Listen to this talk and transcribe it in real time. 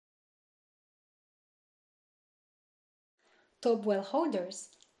top wealth holders,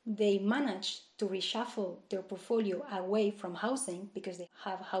 they manage to reshuffle their portfolio away from housing because they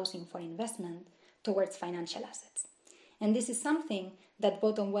have housing for investment towards financial assets. And this is something that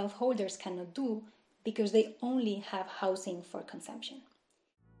bottom wealth holders cannot do because they only have housing for consumption.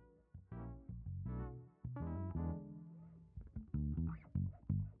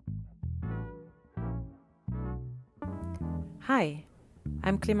 Hi,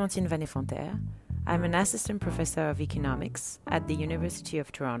 I'm Clémentine Vanefontaire. I'm an assistant professor of economics at the University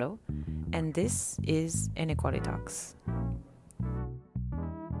of Toronto, and this is Inequality Talks.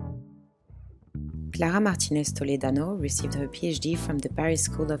 Clara Martinez Toledano received her PhD from the Paris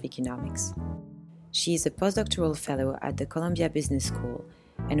School of Economics. She is a postdoctoral fellow at the Columbia Business School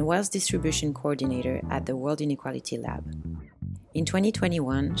and wealth distribution coordinator at the World Inequality Lab. In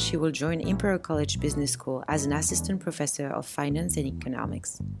 2021, she will join Imperial College Business School as an assistant professor of finance and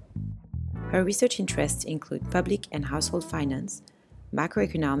economics. Her research interests include public and household finance,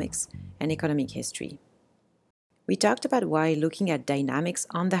 macroeconomics, and economic history. We talked about why looking at dynamics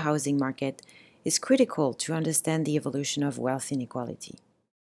on the housing market is critical to understand the evolution of wealth inequality.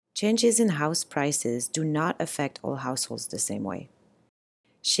 Changes in house prices do not affect all households the same way.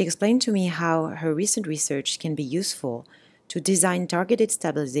 She explained to me how her recent research can be useful to design targeted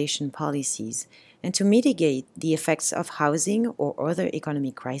stabilization policies and to mitigate the effects of housing or other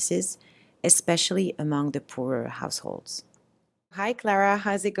economic crises, especially among the poorer households. Hi, Clara.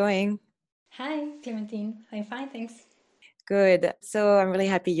 How's it going? Hi, Clementine. I'm fine, thanks. Good. So I'm really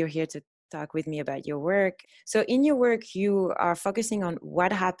happy you're here to talk with me about your work. So in your work, you are focusing on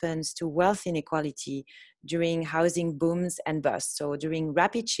what happens to wealth inequality during housing booms and busts, so during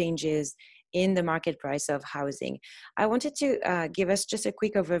rapid changes in the market price of housing. I wanted to give us just a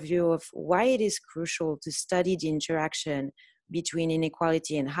quick overview of why it is crucial to study the interaction between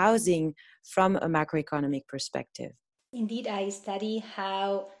inequality and housing from a macroeconomic perspective. Indeed, I study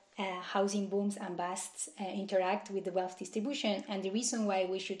how housing booms and busts interact with the wealth distribution, and the reason why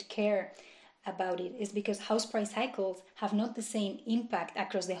we should care about it is because house price cycles have not the same impact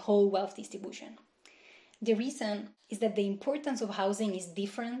across the whole wealth distribution. The reason is that the importance of housing is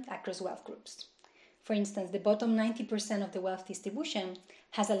different across wealth groups. For instance, the bottom 90% of the wealth distribution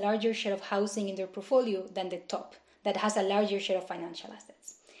has a larger share of housing in their portfolio than the top, that has a larger share of financial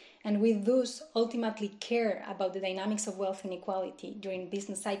assets. And we thus ultimately care about the dynamics of wealth inequality during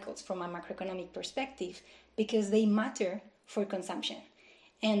business cycles from a macroeconomic perspective because they matter for consumption.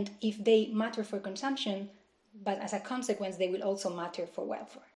 And if they matter for consumption, but as a consequence, they will also matter for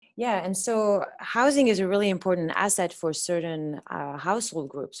welfare. Yeah, and so housing is a really important asset for certain household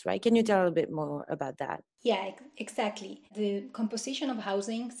groups, right? Can you tell a bit more about that? Yeah, exactly. The composition of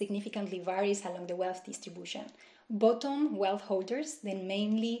housing significantly varies along the wealth distribution. Bottom wealth holders then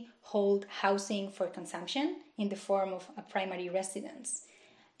mainly hold housing for consumption in the form of a primary residence,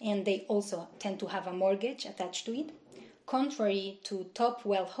 and they also tend to have a mortgage attached to it. Contrary to top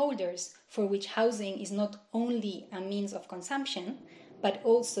wealth holders, for which housing is not only a means of consumption, but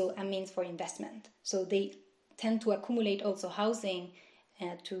also a means for investment. So they tend to accumulate also housing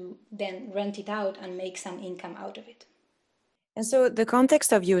to then rent it out and make some income out of it. And so the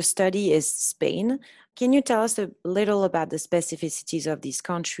context of your study is Spain. Can you tell us a little about the specificities of this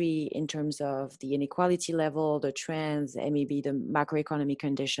country in terms of the inequality level, the trends, and maybe the macroeconomic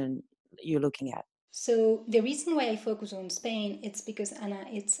condition you're looking at? So the reason why I focus on Spain it's because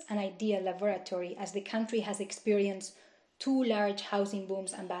it's an ideal laboratory as the country has experienced two large housing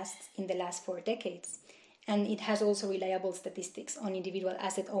booms and busts in the last 4 decades. And it has also reliable statistics on individual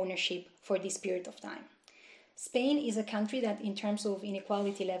asset ownership for this period of time. Spain is a country that, in terms of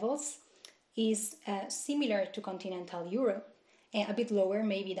inequality levels, is similar to continental Europe, a bit lower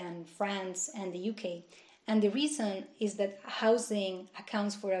maybe than France and the UK. And the reason is that housing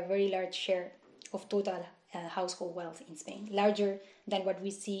accounts for a very large share of total household wealth in Spain, larger than what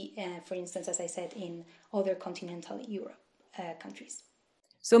we see, for instance, as I said, in other continental Europe countries.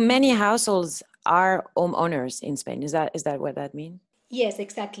 So many households are homeowners in Spain. Is that what that means? Yes,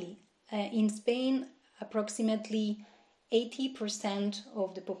 exactly. In Spain, approximately 80%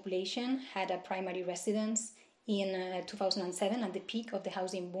 of the population had a primary residence in 2007 at the peak of the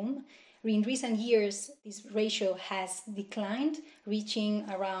housing boom. In recent years, this ratio has declined, reaching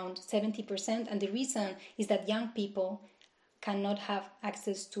around 70%. And the reason is that young people cannot have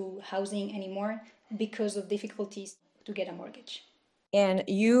access to housing anymore because of difficulties to get a mortgage. And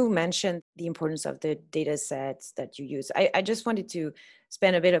you mentioned the importance of the data sets that you use. I just wanted to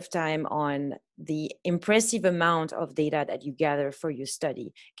spend a bit of time on the impressive amount of data that you gather for your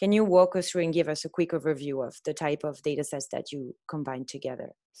study. Can you walk us through and give us a quick overview of the type of data sets that you combine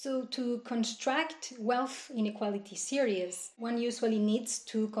together? So to construct wealth inequality series, one usually needs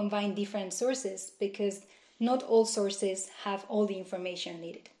to combine different sources because not all sources have all the information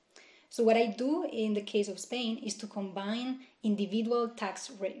needed. So what I do in the case of Spain is to combine individual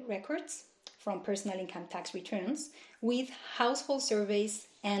tax records from personal income tax returns with household surveys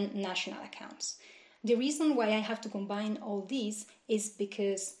and national accounts. The reason why I have to combine all these is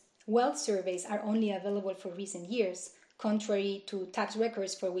because wealth surveys are only available for recent years, contrary to tax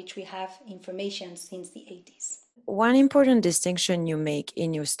records for which we have information since the 80s. One important distinction you make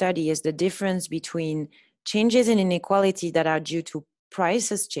in your study is the difference between changes in inequality that are due to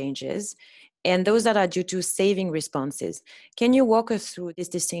prices changes and those that are due to saving responses. Can you walk us through this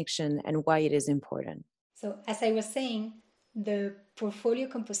distinction and why it is important? So, as I was saying, the portfolio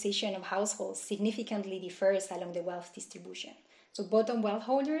composition of households significantly differs along the wealth distribution. So, bottom wealth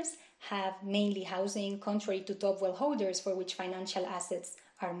holders have mainly housing, contrary to top wealth holders, for which financial assets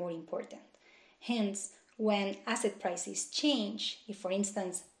are more important. Hence, when asset prices change, if for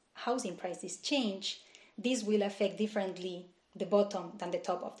instance housing prices change, this will affect differently the bottom than the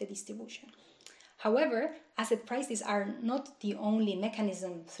top of the distribution. However, asset prices are not the only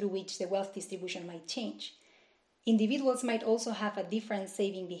mechanism through which the wealth distribution might change. Individuals might also have a different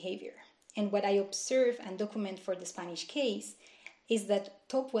saving behavior. And what I observe and document for the Spanish case is that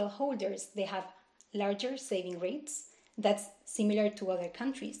top wealth holders, they have larger saving rates. That's similar to other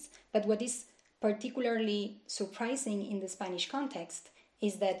countries. But what is particularly surprising in the Spanish context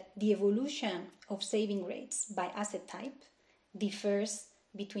is that the evolution of saving rates by asset type differs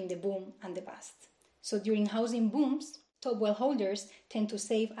between the boom and the bust. So during housing booms, top wealth holders tend to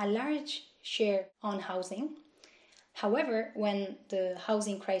save a large share on housing. However, when the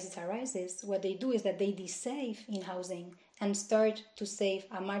housing crisis arises, what they do is that they de-save in housing and start to save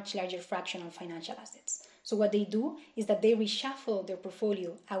a much larger fraction on financial assets. So what they do is that they reshuffle their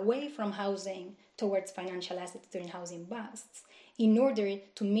portfolio away from housing towards financial assets during housing busts in order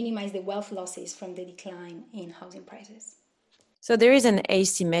to minimize the wealth losses from the decline in housing prices. So there is an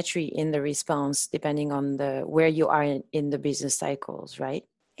asymmetry in the response depending on where you are in the business cycles, right?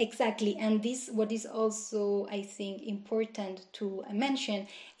 Exactly, and this what is also, I think, important to mention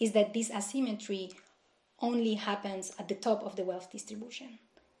is that this asymmetry only happens at the top of the wealth distribution.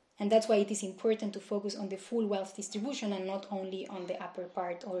 And that's why it is important to focus on the full wealth distribution and not only on the upper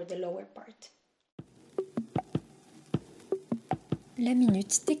part or the lower part. La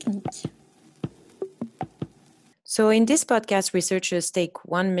minute technique. So in this podcast, researchers take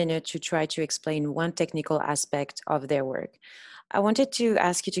 1 minute to try to explain one technical aspect of their work. I wanted to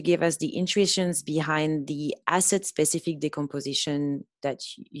ask you to give us the intuitions behind the asset-specific decomposition that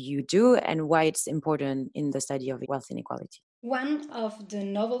you do and why it's important in the study of wealth inequality. One of the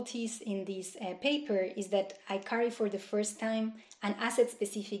novelties in this paper is that I carry for the first time an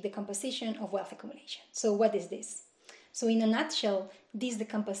asset-specific decomposition of wealth accumulation. So what is this? So in a nutshell, this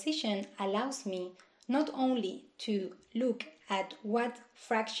decomposition allows me not only to look at what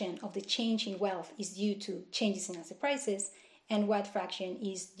fraction of the change in wealth is due to changes in asset prices and what fraction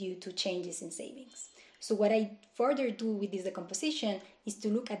is due to changes in savings. So what I further do with this decomposition is to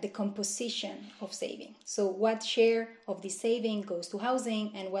look at the composition of saving. So what share of the saving goes to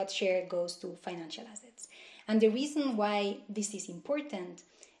housing and what share goes to financial assets. And the reason why this is important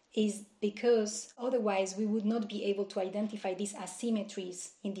is because otherwise we would not be able to identify these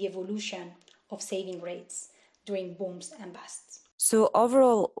asymmetries in the evolution of saving rates during booms and busts. So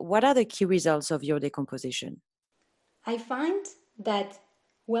overall, what are the key results of your decomposition? I find that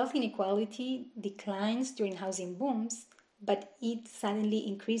wealth inequality declines during housing booms, but it suddenly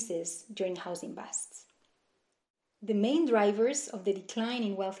increases during housing busts. The main drivers of the decline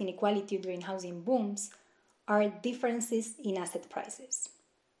in wealth inequality during housing booms are differences in asset prices.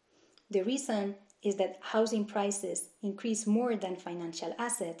 The reason is that housing prices increase more than financial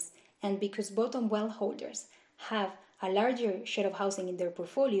assets, and because bottom wealth holders have a larger share of housing in their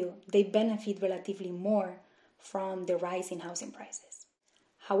portfolio, they benefit relatively more from the rise in housing prices.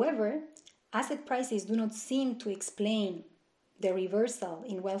 However, asset prices do not seem to explain the reversal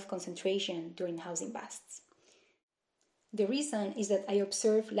in wealth concentration during housing busts. The reason is that I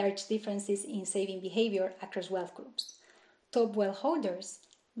observe large differences in saving behavior across wealth groups. Top wealth holders,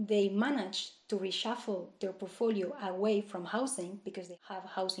 they manage to reshuffle their portfolio away from housing because they have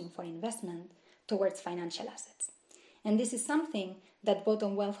housing for investment towards financial assets. And this is something that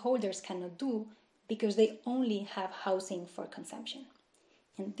bottom wealth holders cannot do because they only have housing for consumption.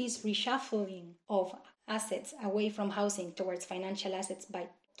 And this reshuffling of assets away from housing towards financial assets by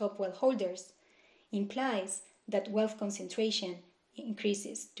top wealth holders implies that wealth concentration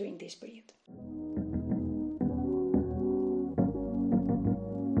increases during this period.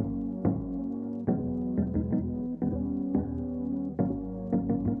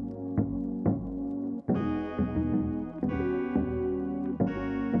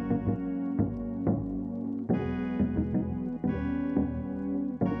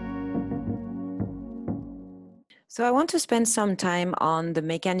 So I want to spend some time on the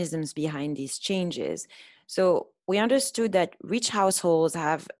mechanisms behind these changes. So we understood that rich households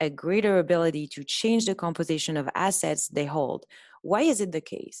have a greater ability to change the composition of assets they hold. Why is it the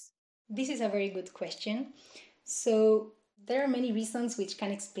case? This is a very good question. So there are many reasons which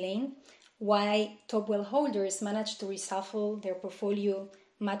can explain why top wealth holders manage to reshuffle their portfolio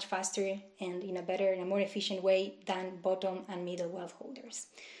much faster and in a better and a more efficient way than bottom and middle wealth holders.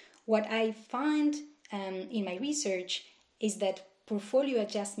 What I find in my research is that portfolio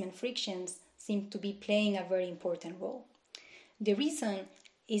adjustment frictions seem to be playing a very important role. The reason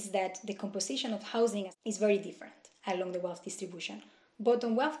is that the composition of housing is very different along the wealth distribution.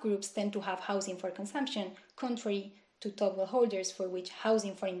 Bottom wealth groups tend to have housing for consumption, contrary to top wealth holders for which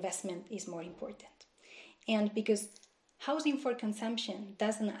housing for investment is more important. And because housing for consumption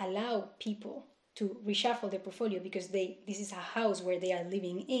doesn't allow people to reshuffle their portfolio because this is a house where they are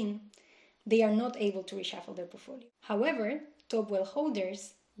living in, they are not able to reshuffle their portfolio. However, top wealth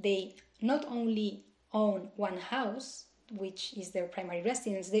holders, they not only own one house, which is their primary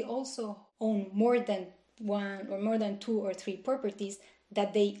residence, they also own more than one or more than 2 or 3 properties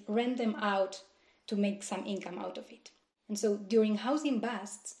that they rent them out to make some income out of it. And so during housing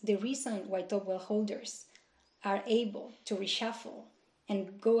busts, the reason why top wealth holders are able to reshuffle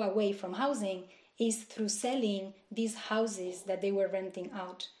and go away from housing is through selling these houses that they were renting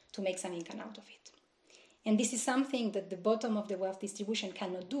out to make some income out of it. And this is something that the bottom of the wealth distribution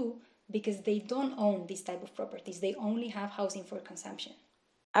cannot do because they don't own this type of properties. They only have housing for consumption.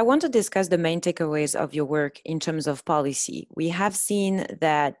 I want to discuss the main takeaways of your work in terms of policy. We have seen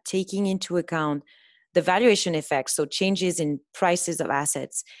that taking into account the valuation effects, so changes in prices of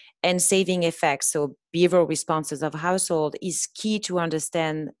assets, and saving effects, so behavioral responses of household, is key to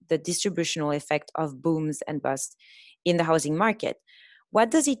understand the distributional effect of booms and busts in the housing market. What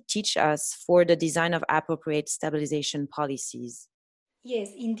does it teach us for the design of appropriate stabilization policies? Yes,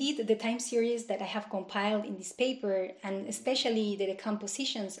 indeed, the time series that I have compiled in this paper, and especially the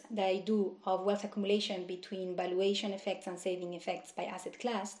decompositions that I do of wealth accumulation between valuation effects and saving effects by asset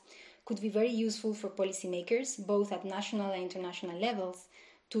class, could be very useful for policymakers, both at national and international levels,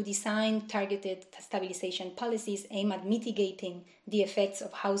 to design targeted stabilization policies aimed at mitigating the effects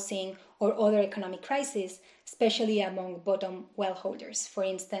of housing or other economic crises, especially among bottom wealth holders. For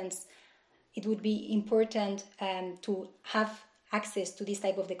instance, it would be important to have access to this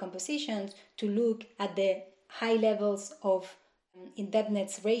type of decompositions to look at the high levels of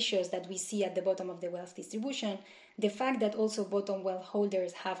indebtedness ratios that we see at the bottom of the wealth distribution, the fact that also bottom wealth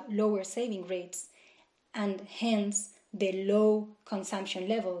holders have lower saving rates, and hence the low consumption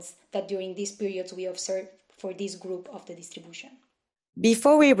levels that during these periods we observe for this group of the distribution.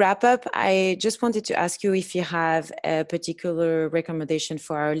 Before we wrap up, I just wanted to ask you if you have a particular recommendation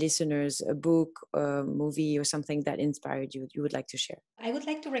for our listeners, a book, a movie, or something that inspired you would like to share. I would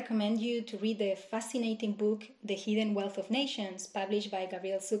like to recommend you to read the fascinating book, The Hidden Wealth of Nations, published by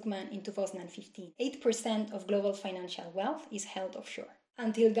Gabriel Zucman in 2015. 8% of global financial wealth is held offshore.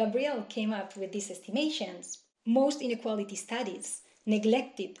 Until Gabriel came up with these estimations, most inequality studies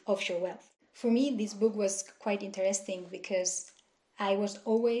neglected offshore wealth. For me, this book was quite interesting because I was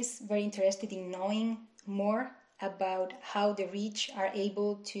always very interested in knowing more about how the rich are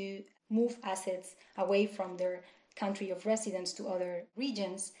able to move assets away from their country of residence to other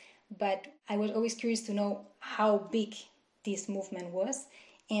regions. But I was always curious to know how big this movement was.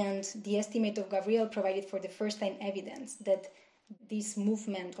 And the estimate of Gabriel provided for the first time evidence that this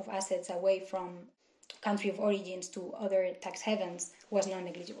movement of assets away from country of origins to other tax havens was not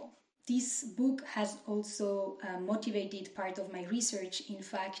negligible. This book has also motivated part of my research. In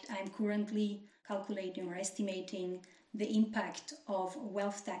fact, I'm currently calculating or estimating the impact of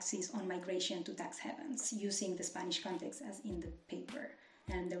wealth taxes on migration to tax havens using the Spanish context as in the paper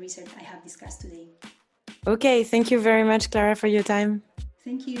and the research I have discussed today. Okay, thank you very much, Clara, for your time.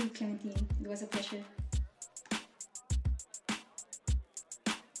 Thank you, Clementine. It was a pleasure.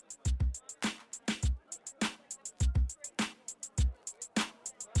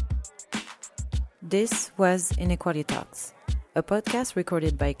 This was Inequality Talks, a podcast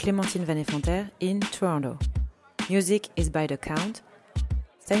recorded by Clémentine Vanet-Fonterre in Toronto. Music is by The Count.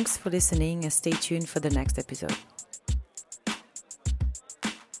 Thanks for listening and stay tuned for the next episode.